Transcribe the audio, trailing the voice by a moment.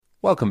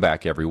Welcome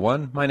back,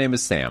 everyone. My name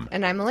is Sam.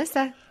 And I'm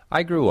Melissa.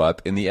 I grew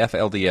up in the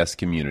FLDS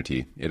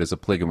community. It is a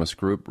polygamous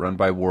group run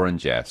by Warren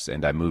Jeffs,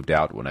 and I moved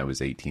out when I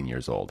was 18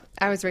 years old.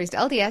 I was raised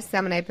LDS.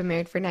 Sam and I have been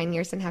married for 9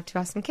 years and have two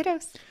awesome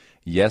kiddos.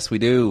 Yes, we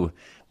do.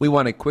 We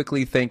want to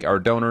quickly thank our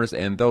donors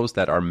and those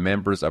that are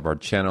members of our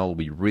channel.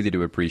 We really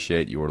do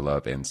appreciate your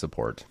love and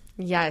support.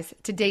 Yes,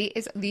 today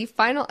is the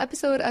final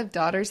episode of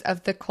Daughters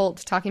of the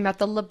Cult, talking about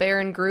the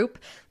LeBaron group.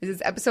 This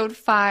is episode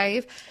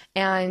 5,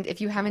 and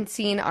if you haven't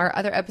seen our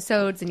other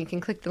episodes, then you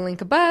can click the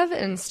link above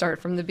and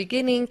start from the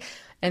beginning.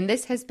 And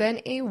this has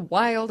been a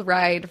wild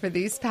ride for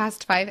these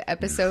past 5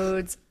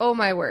 episodes. Oh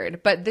my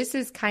word. But this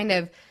is kind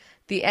of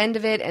the end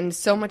of it, and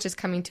so much is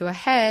coming to a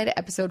head.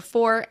 Episode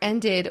 4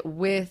 ended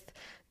with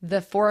the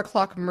 4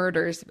 o'clock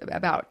murders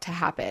about to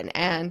happen.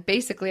 And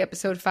basically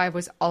episode 5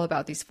 was all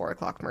about these 4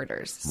 o'clock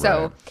murders. Right.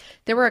 So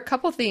there were a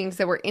couple things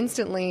that were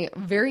instantly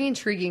very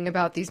intriguing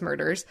about these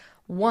murders.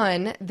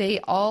 One, they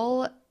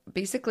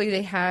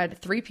had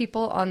 3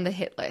 people on the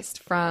hit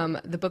list from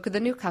the Book of the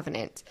New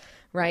Covenant,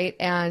 right?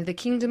 And the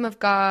Kingdom of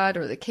God,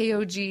 or the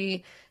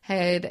KOG,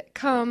 had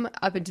come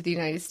up into the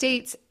United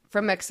States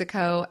from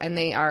Mexico, and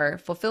they are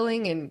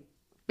fulfilling and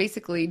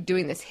basically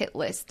doing this hit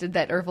list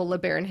that Ervil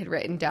LeBaron had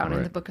written down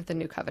in the Book of the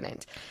New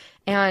Covenant.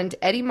 And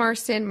Eddie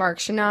Marsan, Mark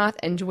Shanath,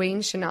 and Dwayne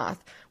Shanath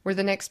were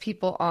the next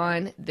people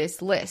on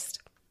this list.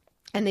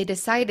 And they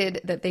decided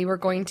that they were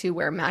going to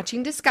wear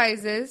matching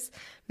disguises,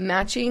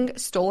 matching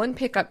stolen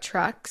pickup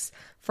trucks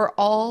for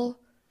all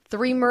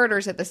 3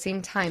 murders at the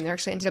same time. There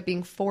actually ended up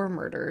being 4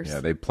 murders. Yeah,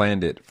 they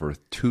planned it for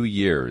 2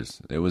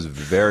 years. It was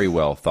very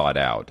well thought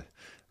out.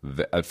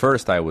 At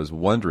first, I was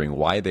wondering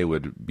why they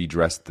would be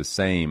dressed the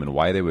same and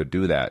why they would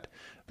do that.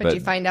 But you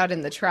find out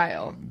in the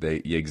trial.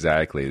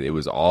 Exactly. It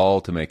was all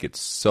to make it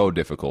so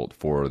difficult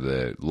for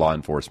the law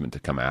enforcement to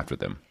come after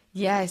them.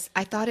 Yes,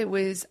 I thought it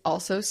was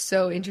also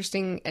so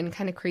interesting and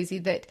kind of crazy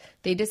that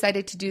they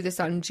decided to do this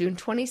on June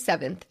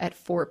 27th at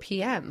 4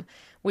 p.m.,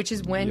 which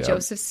is when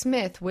Joseph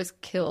Smith was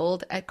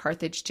killed at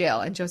Carthage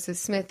jail. And Joseph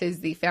Smith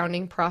is the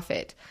founding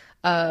prophet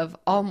of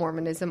all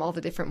Mormonism, all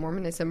the different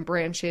Mormonism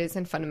branches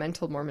and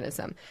fundamental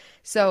Mormonism.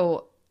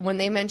 So when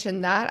they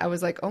mentioned that, I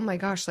was like, oh my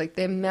gosh, like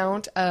the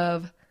amount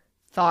of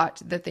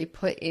thought that they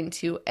put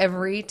into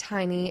every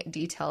tiny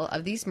detail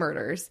of these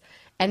murders.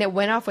 And it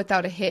went off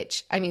without a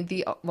hitch. I mean,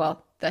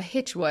 the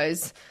hitch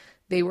was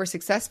they were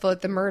successful at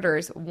the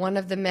murders. One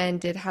of the men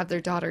did have their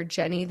daughter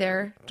Jenny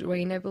there,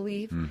 Dwayne, I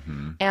believe.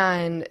 Mm-hmm.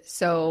 And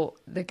so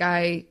the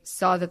guy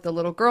saw that the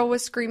little girl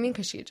was screaming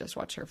because she had just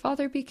watched her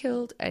father be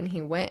killed, and he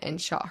went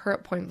and shot her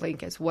at point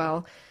blank as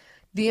well.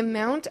 The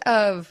amount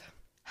of,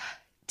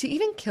 to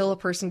even kill a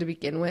person to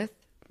begin with,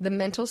 the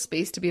mental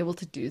space to be able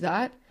to do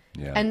that.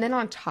 Yeah. And then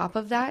on top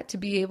of that, to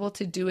be able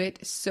to do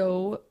it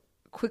so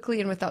quickly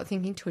and without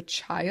thinking to a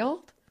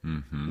child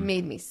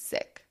made me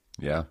sick.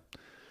 Yeah.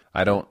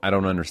 I don't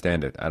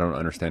understand it. I don't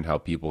understand how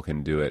people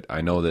can do it.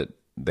 I know that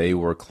they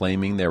were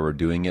claiming they were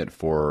doing it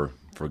for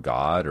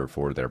God or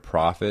for their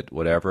prophet,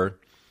 whatever.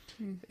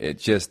 It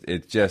just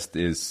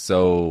is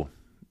so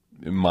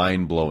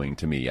mind-blowing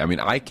to me. I mean,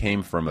 I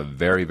came from a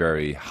very,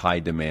 very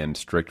high-demand,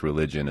 strict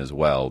religion as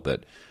well,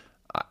 that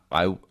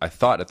I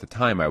thought at the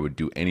time I would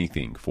do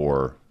anything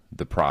for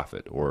the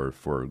prophet or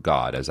for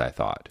God, as I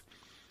thought.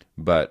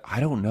 But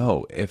I don't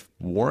know. If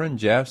Warren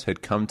Jeffs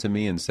had come to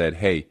me and said,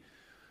 hey,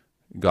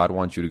 God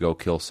wants you to go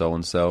kill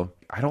so-and-so,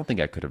 I don't think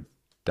I could have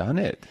done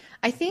it.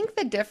 I think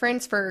the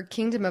difference for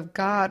Kingdom of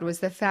God was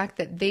the fact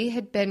that they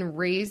had been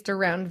raised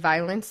around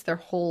violence their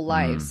whole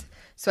lives.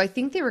 So I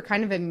think they were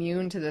kind of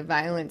immune to the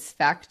violence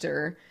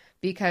factor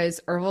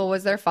because Ervil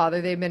was their father.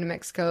 They had been in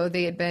Mexico.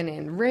 They had been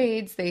in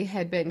raids. They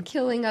had been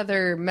killing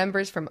other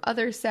members from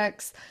other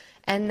sects.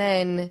 And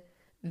then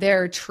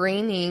their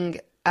training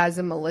as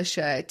a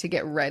militia to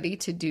get ready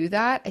to do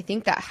that, I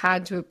think that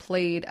had to have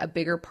played a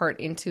bigger part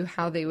into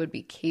how they would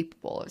be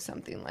capable of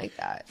something like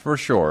that. For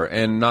sure.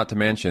 And not to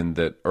mention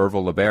that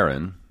Ervil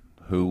LeBaron,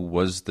 who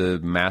was the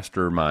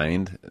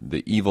mastermind,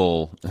 the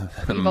evil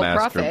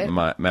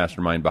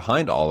mastermind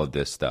behind all of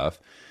this stuff,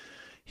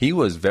 he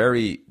was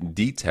very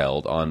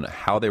detailed on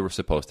how they were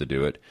supposed to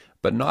do it.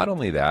 But not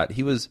only that,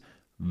 he was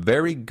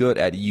very good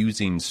at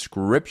using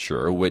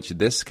scripture, which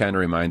this kind of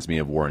reminds me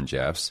of Warren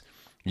Jeffs,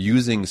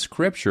 using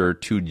scripture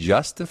to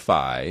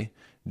justify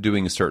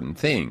doing certain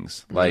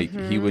things. Like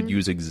he would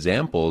use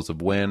examples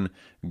of when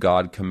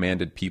God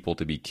commanded people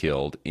to be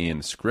killed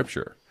in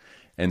scripture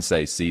and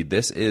say, see,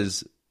 this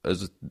is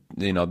as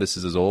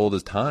old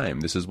as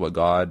time. This is what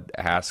God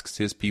asks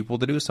his people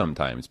to do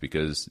sometimes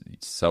because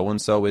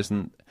so-and-so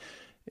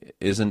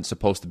isn't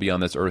supposed to be on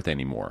this earth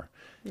anymore.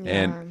 Yeah.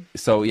 And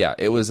so, yeah,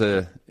 it was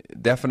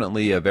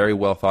definitely a very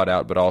well thought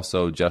out, but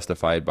also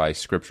justified by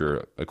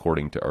scripture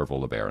according to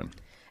Ervil LeBaron.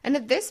 And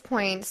at this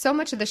point, so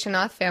much of the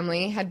Shanath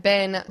family had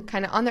been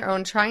kind of on their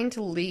own, trying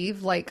to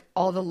leave like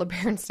all the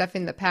LeBaron stuff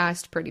in the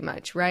past, pretty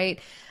much, right?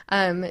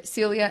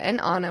 Celia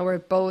and Anna were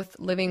both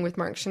living with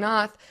Mark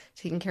Shanath,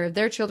 taking care of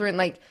their children,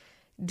 like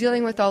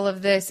dealing with all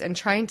of this and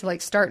trying to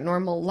like start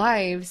normal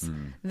lives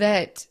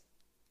that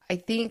I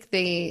think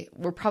they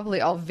were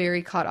probably all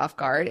very caught off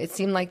guard. It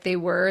seemed like they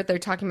were. They're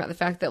talking about the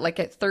fact that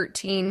like at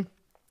 13,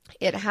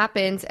 it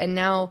happens. And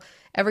now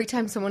every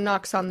time someone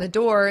knocks on the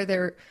door,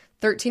 they're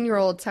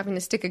 13-year-olds having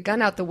to stick a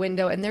gun out the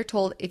window. And they're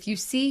told, if you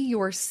see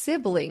your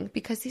sibling,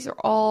 because they're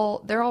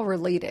all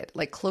related,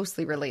 like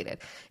closely related.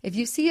 If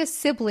you see a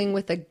sibling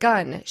with a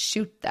gun,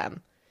 shoot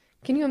them.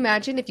 Can you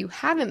imagine if you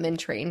haven't been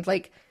trained?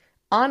 Like,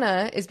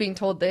 Anna is being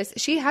told this.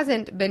 She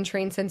hasn't been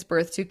trained since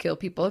birth to kill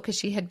people because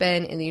she had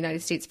been in the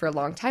United States for a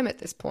long time at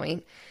this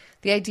point.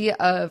 The idea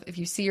of if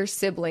you see your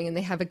sibling and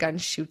they have a gun,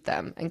 shoot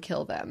them and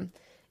kill them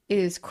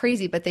is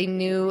crazy. But they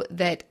knew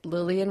that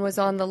Lillian was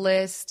on the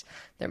list.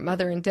 Their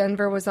mother in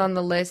Denver was on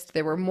the list.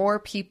 There were more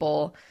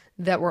people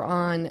that were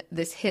on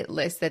this hit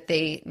list that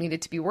they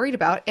needed to be worried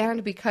about.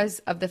 And because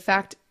of the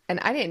fact, and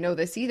I didn't know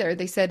this either,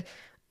 they said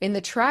in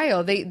the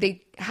trial,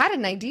 they had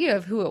an idea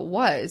of who it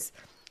was.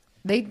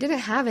 They didn't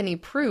have any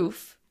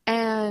proof,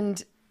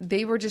 and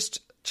they were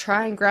just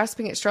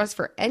grasping at straws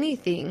for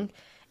anything.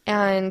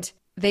 And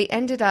they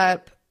ended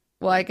up,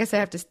 well, I guess I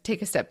have to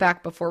take a step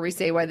back before we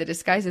say why the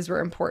disguises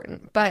were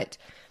important. But,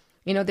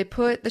 you know, they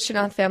put the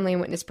Shanath family in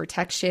witness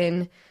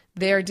protection.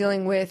 They're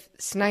dealing with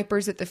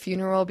snipers at the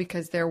funeral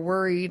because they're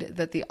worried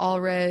that the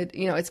Allred,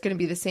 you know, it's going to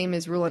be the same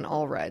as Rulon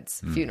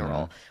Allred's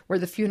funeral, where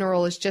the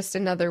funeral is just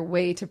another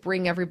way to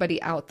bring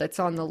everybody out that's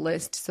on the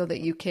list so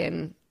that you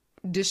can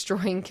destroy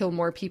and kill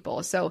more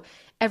people. So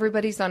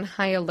everybody's on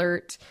high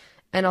alert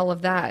and all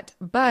of that.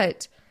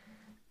 But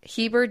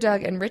Heber,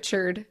 Doug, and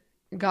Richard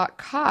got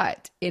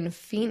caught in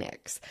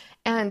Phoenix.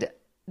 And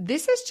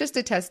this is just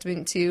a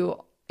testament to,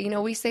 you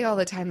know, we say all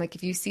the time, like,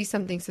 if you see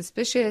something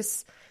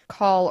suspicious,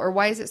 call. Or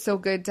why is it so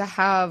good to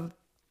have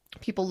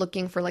people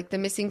looking for like the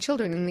missing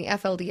children in the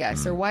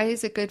FLDS? Or why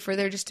is it good for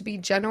there just to be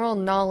general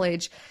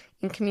knowledge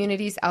in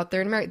communities out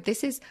there in America?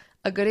 This is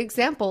a good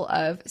example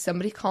of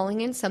somebody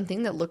calling in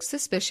something that looks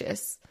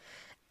suspicious,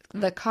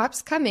 the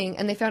cops coming,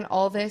 and they found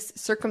all this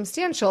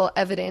circumstantial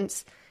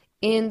evidence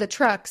in the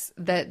trucks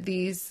that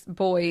these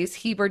boys,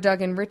 Heber,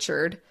 Doug, and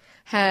Richard,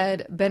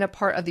 had been a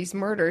part of these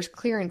murders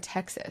clear in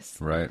Texas.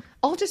 Right.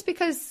 All just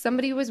because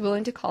somebody was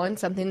willing to call in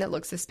something that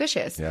looked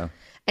suspicious. Yeah.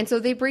 And so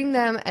they bring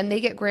them and they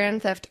get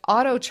grand theft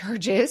auto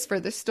charges for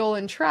the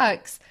stolen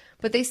trucks,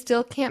 but they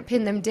still can't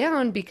pin them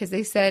down because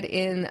they said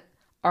in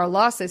our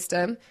law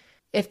system,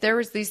 if there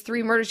was these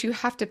 3 murders, you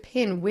have to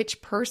pin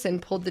which person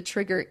pulled the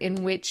trigger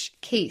in which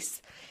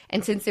case.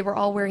 And since they were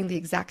all wearing the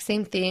exact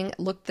same thing,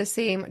 looked the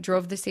same,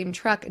 drove the same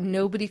truck,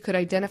 nobody could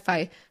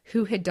identify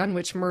who had done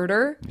which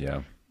murder.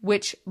 Yeah.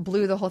 Which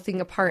blew the whole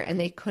thing apart, and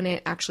they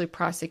couldn't actually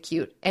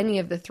prosecute any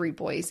of the 3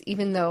 boys,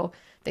 even though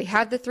they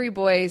had the 3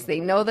 boys, they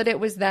know that it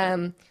was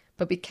them,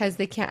 but because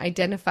they can't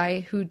identify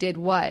who did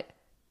what,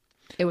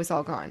 it was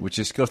all gone. Which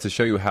just goes to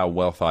show you how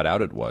well thought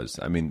out it was.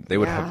 I mean, they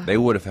would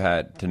have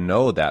had to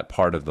know that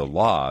part of the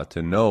law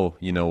to know,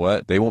 you know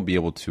what, they won't be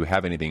able to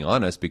have anything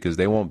on us because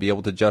they won't be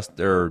able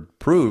to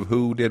prove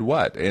who did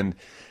what. And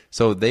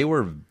so they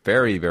were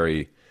very,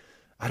 very,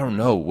 I don't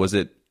know, was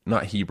it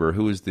not Heber?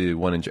 Who was the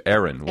one in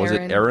Aaron? Was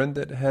it Aaron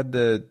that had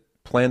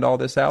planned all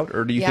this out?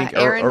 Or do you think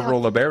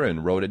Ervil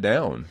LeBaron wrote it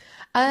down?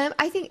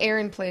 I think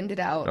Aaron planned it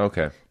out.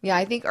 Okay. Yeah,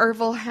 I think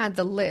Ervil had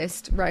the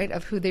list, right,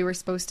 of who they were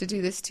supposed to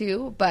do this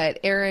to, but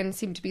Aaron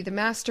seemed to be the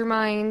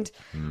mastermind.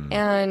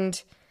 And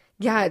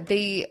yeah,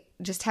 they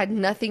just had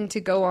nothing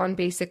to go on,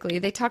 basically.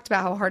 They talked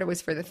about how hard it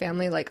was for the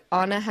family. Like,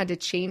 Anna had to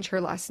change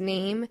her last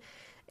name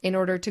in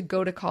order to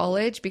go to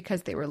college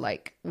because they were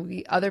like,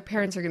 other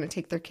parents are going to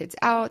take their kids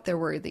out. They're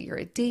worried that you're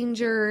a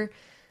danger.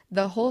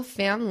 The whole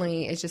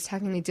family is just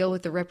having to deal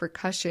with the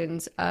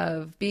repercussions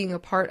of being a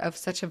part of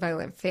such a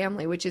violent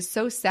family, which is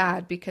so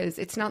sad because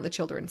it's not the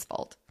children's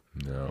fault.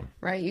 No.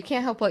 Right? You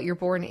can't help what you're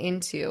born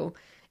into.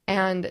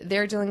 And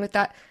they're dealing with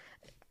that.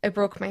 It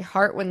broke my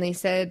heart when they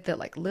said that,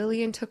 like,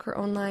 Lillian took her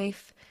own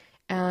life.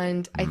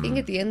 And I think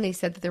at the end they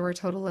said that there were a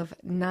total of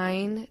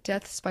 9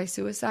 deaths by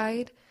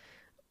suicide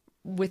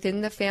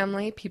within the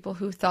family, people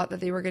who thought that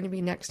they were going to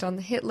be next on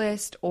the hit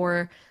list,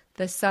 or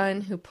the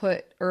son who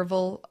put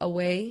Ervil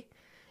away.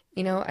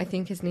 You know, I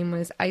think his name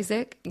was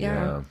Isaac.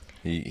 Yeah.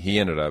 He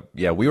ended up,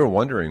 we were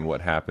wondering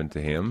what happened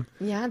to him.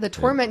 Yeah, the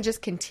torment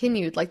just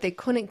continued. Like, they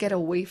couldn't get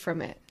away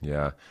from it.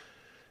 Yeah.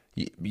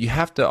 You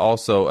have to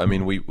also, I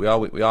mean, we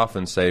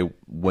often say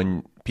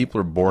when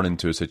people are born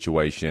into a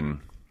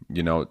situation,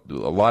 you know, a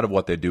lot of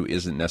what they do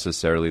isn't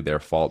necessarily their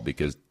fault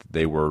because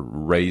they were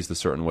raised a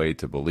certain way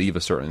to believe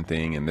a certain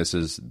thing, and this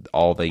is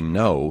all they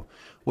know,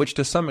 which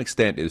to some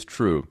extent is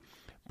true.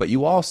 But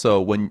you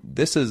also,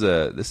 this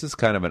is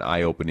kind of an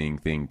eye-opening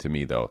thing to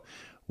me, though.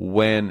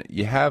 When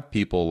you have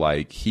people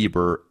like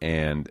Heber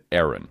and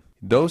Aaron,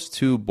 those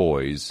 2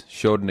 boys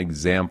showed an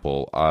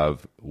example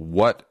of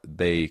what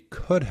they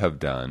could have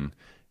done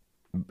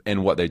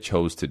and what they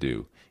chose to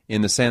do,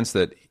 in the sense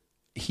that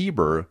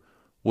Heber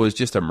was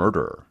just a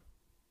murderer.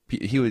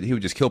 He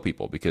would just kill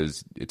people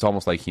because it's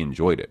almost like he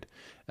enjoyed it.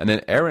 And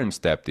then Aaron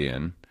stepped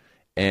in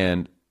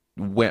and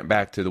went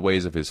back to the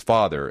ways of his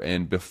father.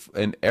 And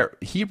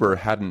Heber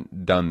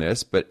hadn't done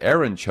this, but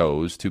Aaron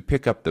chose to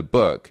pick up the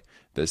book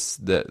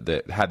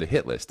that had the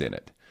hit list in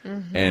it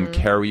and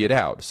carry it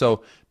out.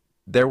 So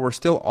there were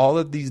still all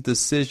of these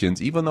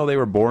decisions, even though they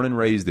were born and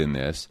raised in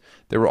this,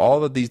 there were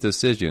all of these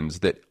decisions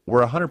that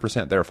were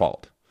 100% their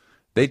fault.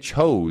 They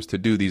chose to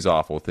do these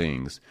awful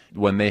things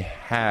when they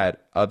had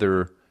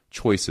other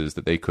choices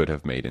that they could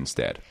have made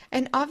instead.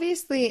 And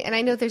obviously, and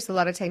I know there's a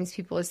lot of times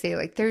people will say,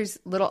 like, there's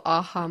little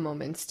aha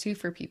moments too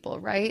for people,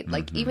 right?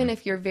 Like, even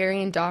if you're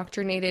very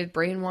indoctrinated,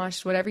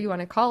 brainwashed, whatever you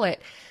want to call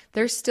it,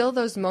 there's still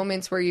those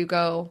moments where you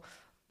go,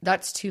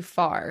 that's too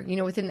far. You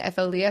know, within the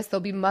FLDS,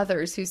 there'll be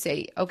mothers who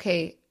say,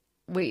 okay,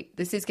 wait,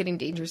 this is getting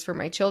dangerous for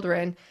my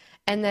children.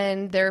 And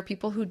then there are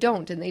people who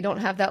don't, and they don't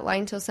have that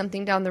line till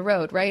something down the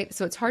road, right?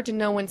 So it's hard to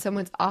know when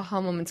someone's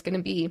aha moment's going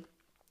to be.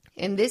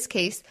 In this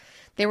case,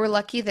 they were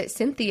lucky that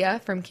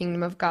Cynthia from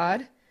Kingdom of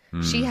God,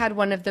 she had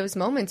one of those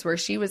moments where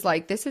she was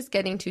like, this is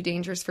getting too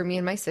dangerous for me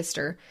and my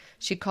sister.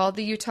 She called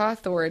the Utah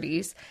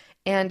authorities,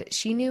 and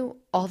she knew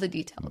all the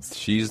details.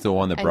 She's the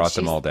one that brought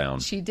them all down.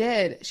 She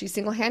did. She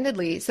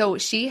single-handedly. So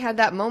she had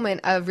that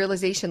moment of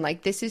realization,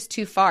 like, this is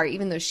too far.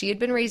 Even though she had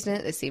been raised in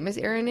it, the same as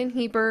Aaron and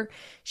Heber,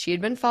 she had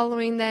been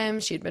following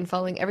them. She had been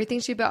following everything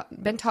she'd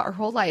been taught her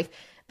whole life.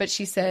 But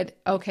she said,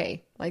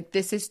 okay, like,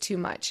 this is too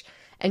much.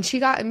 And she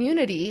got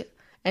immunity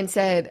and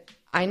said,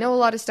 I know a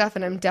lot of stuff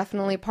and I'm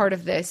definitely part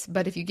of this,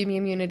 but if you give me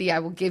immunity, I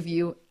will give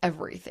you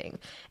everything.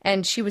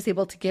 And she was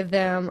able to give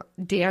them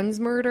Dan's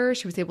murder.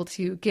 She was able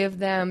to give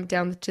them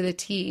down to the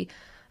T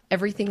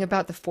everything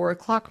about the 4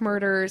 o'clock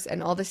murders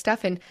and all this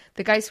stuff. And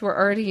the guys who were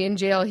already in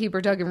jail, Heber,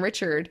 Doug, and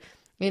Richard,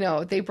 you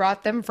know, they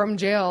brought them from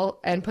jail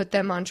and put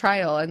them on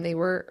trial, and they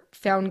were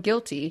found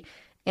guilty.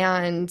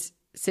 And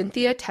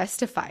Cynthia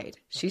testified.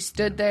 She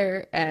stood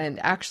there and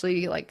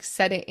actually, like,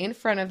 said it in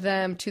front of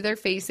them to their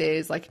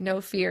faces, like,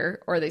 no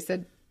fear. Or they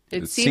said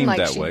it seemed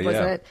like she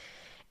wasn't.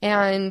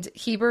 Yeah. And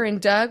Heber and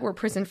Doug were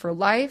prisoned for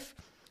life.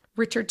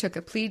 Richard took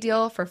a plea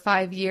deal for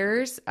 5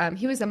 years.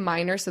 He was a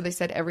minor, so they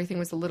said everything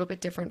was a little bit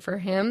different for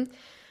him.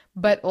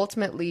 But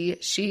ultimately,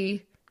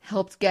 she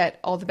helped get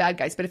all the bad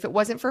guys. But if it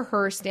wasn't for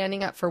her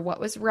standing up for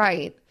what was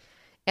right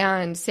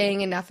and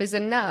saying enough is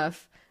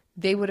enough,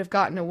 they would have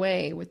gotten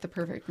away with the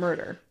perfect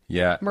murder.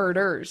 Yeah.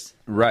 Murders.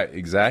 Right,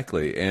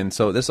 exactly. And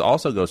so this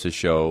also goes to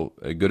show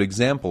a good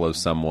example of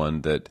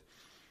someone that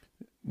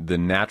the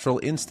natural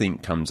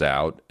instinct comes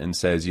out and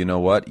says, you know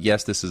what?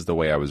 Yes, this is the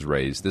way I was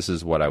raised. This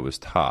is what I was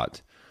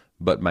taught.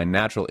 But my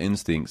natural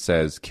instinct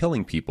says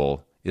killing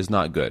people is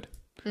not good.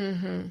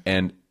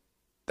 And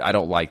I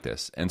don't like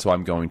this. And so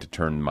I'm going to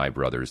turn my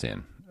brothers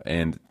in.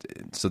 And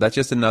so that's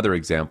just another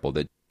example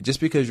that just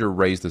because you're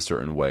raised a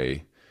certain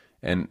way,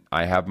 and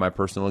I have my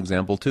personal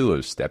example too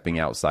of stepping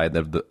outside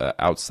of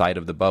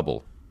the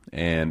bubble,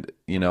 and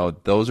you know,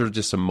 those are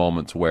just some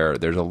moments where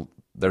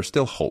there's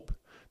still hope.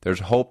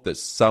 There's hope that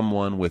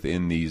someone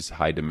within these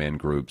high demand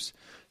groups,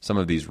 some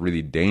of these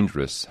really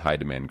dangerous high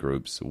demand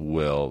groups,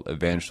 will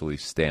eventually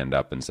stand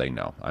up and say,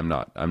 no, I'm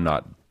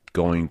not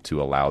going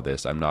to allow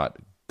this. I'm not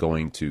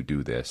going to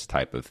do this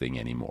type of thing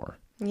anymore.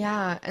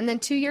 Yeah, and then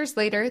 2 years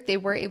later, they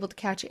were able to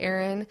catch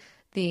Aaron.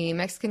 The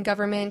Mexican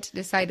government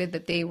decided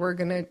that they were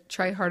going to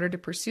try harder to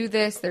pursue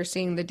this. They're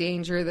seeing the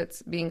danger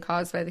that's being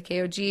caused by the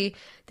KOG.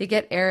 They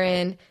get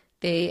Aaron,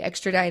 they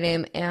extradite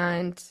him,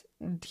 and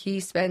he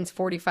spends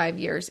 45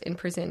 years in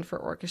prison for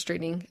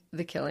orchestrating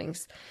the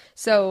killings.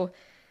 So,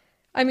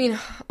 I mean,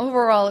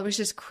 overall, it was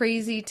just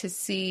crazy to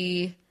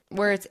see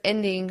where it's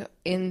ending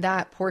in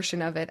that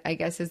portion of it, I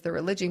guess, as the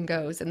religion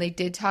goes. And they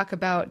did talk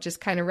about,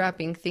 just kind of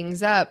wrapping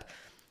things up,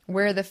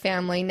 where the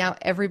family, now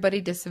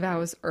everybody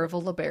disavows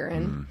Ervil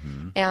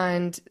LeBaron,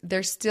 and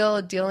they're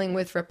still dealing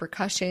with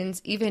repercussions.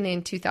 Even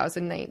in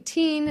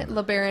 2019,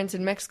 LeBarons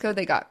in Mexico,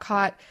 they got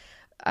caught.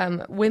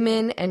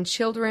 Women and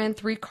children,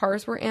 3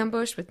 cars were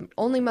ambushed with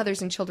only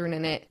mothers and children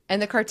in it.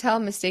 And the cartel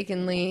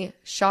mistakenly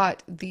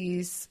shot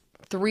these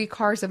 3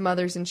 cars of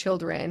mothers and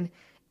children,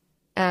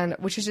 and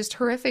which is just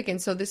horrific. And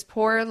so this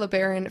poor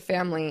LeBaron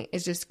family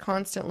is just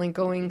constantly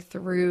going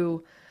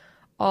through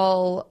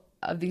all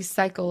of these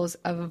cycles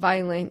of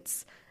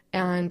violence,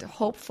 and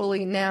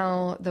hopefully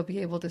now they'll be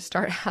able to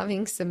start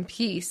having some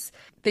peace.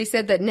 They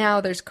said that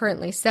now there's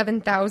currently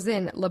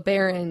 7,000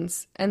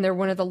 LeBarons, and they're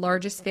one of the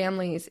largest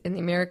families in the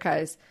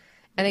Americas.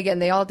 And again,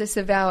 they all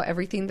disavow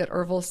everything that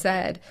Ervil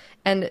said.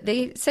 And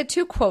they said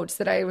 2 quotes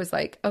that I was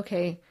like,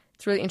 okay,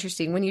 it's really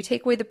interesting. When you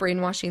take away the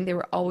brainwashing, they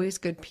were always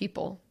good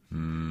people.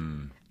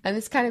 And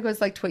this kind of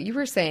goes like to what you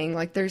were saying.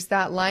 Like, there's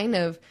that line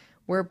of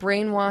where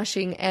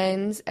brainwashing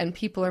ends and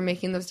people are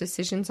making those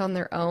decisions on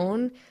their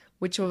own,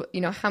 which will, you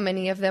know, how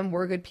many of them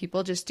were good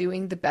people just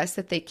doing the best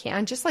that they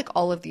can, just like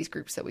all of these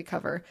groups that we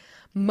cover.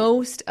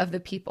 Most of the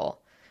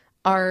people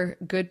are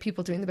good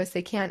people doing the best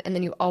they can. And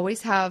then you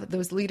always have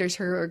those leaders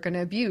who are going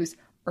to abuse.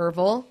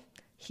 Ervil,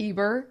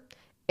 Heber,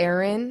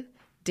 Aaron,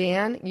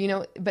 Dan, you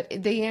know, but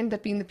they end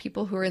up being the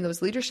people who are in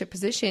those leadership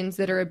positions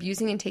that are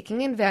abusing and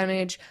taking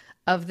advantage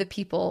of the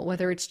people,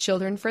 whether it's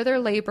children for their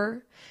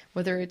labor,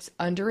 whether it's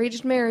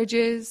underage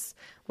marriages,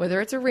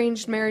 whether it's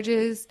arranged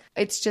marriages,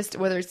 it's just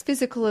whether it's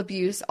physical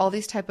abuse, all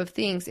these type of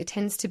things, it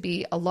tends to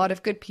be a lot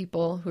of good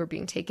people who are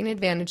being taken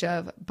advantage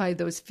of by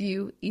those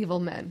few evil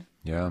men.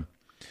 Yeah.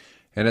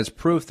 And it's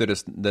proof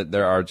that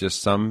there are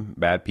just some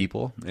bad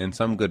people and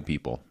some good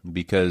people,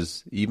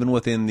 because even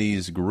within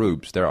these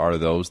groups, there are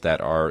those that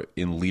are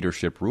in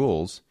leadership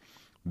roles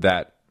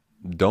that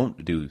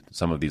don't do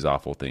some of these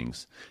awful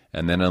things.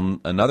 And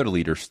then another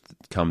leader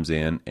comes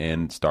in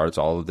and starts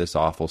all of this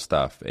awful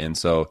stuff. And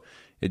so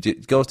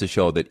it goes to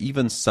show that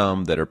even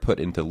some that are put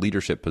into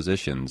leadership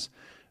positions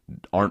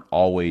aren't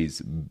always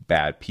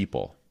bad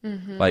people.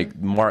 Mm-hmm. Like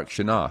Mark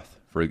Shanoff.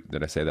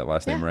 Did I say that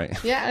last name right?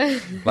 Yeah.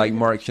 Like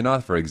Mark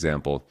Shanoff, for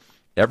example,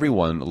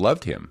 everyone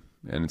loved him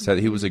and said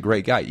he was a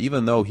great guy,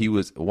 even though he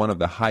was one of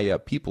the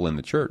high-up people in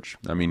the church.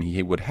 I mean,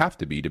 he would have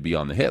to be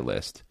on the hit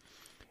list.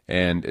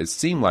 And it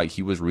seemed like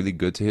he was really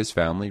good to his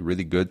family,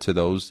 really good to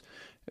those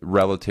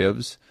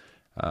relatives.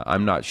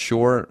 I'm not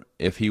sure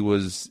if he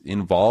was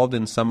involved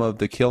in some of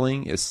the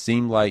killing. It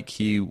seemed like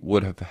he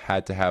would have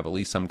had to have at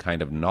least some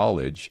kind of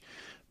knowledge.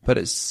 But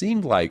it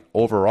seemed like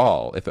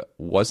overall, if it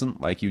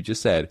wasn't, like you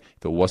just said,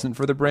 if it wasn't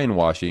for the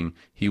brainwashing,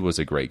 he was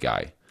a great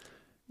guy.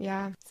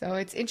 Yeah, so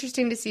it's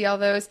interesting to see all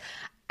those.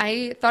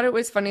 I thought it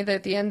was funny that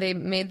at the end they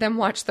made them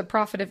watch The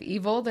Prophet of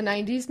Evil, the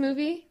 90s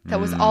movie that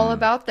was all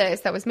about this,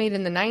 that was made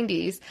in the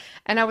 90s.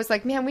 And I was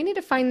like, man, we need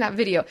to find that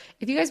video.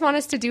 If you guys want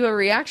us to do a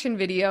reaction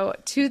video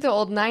to the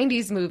old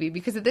 90s movie,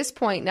 because at this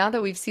point, now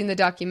that we've seen the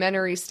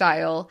documentary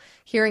style,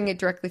 hearing it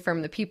directly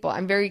from the people,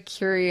 I'm very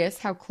curious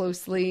how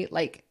closely,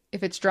 like,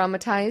 if it's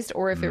dramatized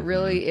or if it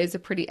really is a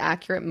pretty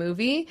accurate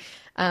movie.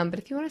 But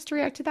if you want us to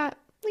react to that,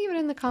 leave it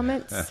in the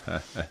comments.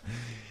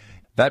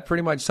 That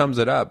pretty much sums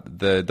it up.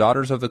 The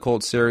Daughters of the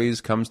Cult series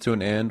comes to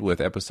an end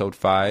with episode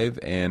 5,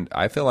 and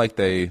I feel like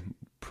they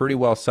pretty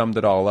well summed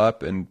it all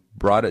up and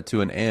brought it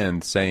to an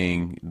end,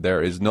 saying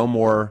there is no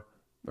more,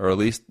 or at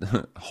least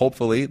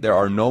hopefully there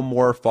are no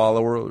more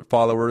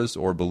followers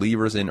or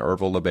believers in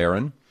Ervil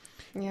LeBaron.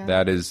 Yeah.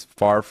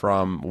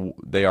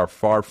 They are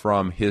far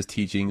from his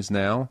teachings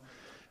now.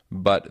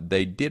 But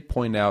they did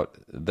point out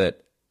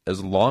that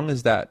as long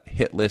as that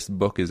hit list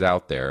book is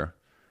out there,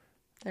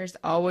 there's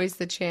always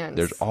the chance.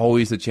 There's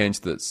always the chance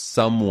that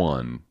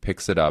someone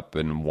picks it up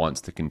and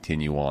wants to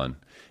continue on.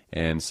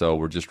 And so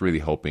we're just really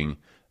hoping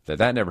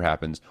that never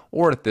happens.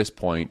 Or at this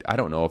point, I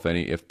don't know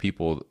if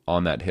people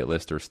on that hit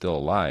list are still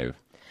alive.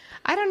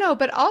 I don't know,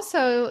 but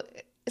also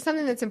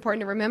something that's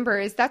important to remember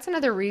is that's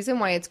another reason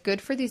why it's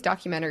good for these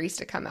documentaries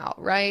to come out,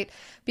 right?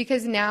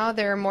 Because now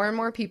there are more and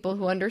more people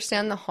who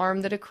understand the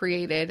harm that it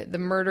created, the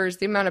murders,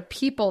 the amount of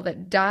people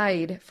that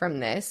died from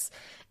this.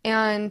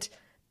 And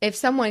if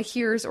someone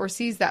hears or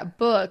sees that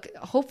book,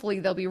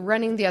 hopefully they'll be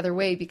running the other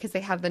way because they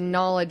have the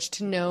knowledge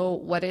to know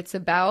what it's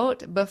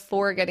about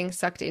before getting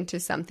sucked into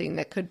something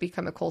that could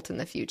become a cult in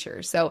the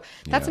future. So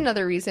that's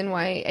another reason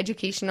why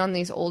education on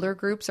these older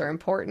groups are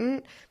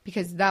important,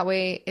 because that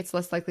way it's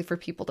less likely for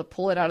people to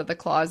pull it out of the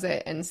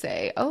closet and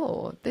say,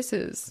 oh, this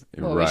is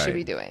what we should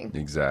be doing.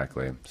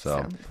 Exactly.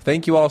 So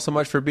thank you all so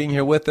much for being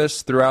here with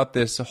us throughout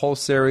this whole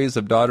series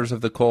of Daughters of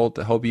the Cult.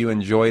 I hope you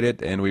enjoyed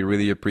it, and we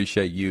really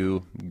appreciate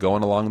you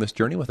going along this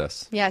journey with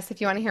us. Yes,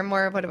 if you want to hear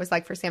more of what it was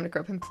like for Sam to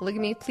grow up in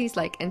polygamy, please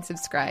like and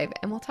subscribe,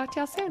 and we'll talk to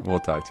y'all soon. We'll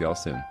talk to y'all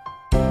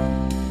soon.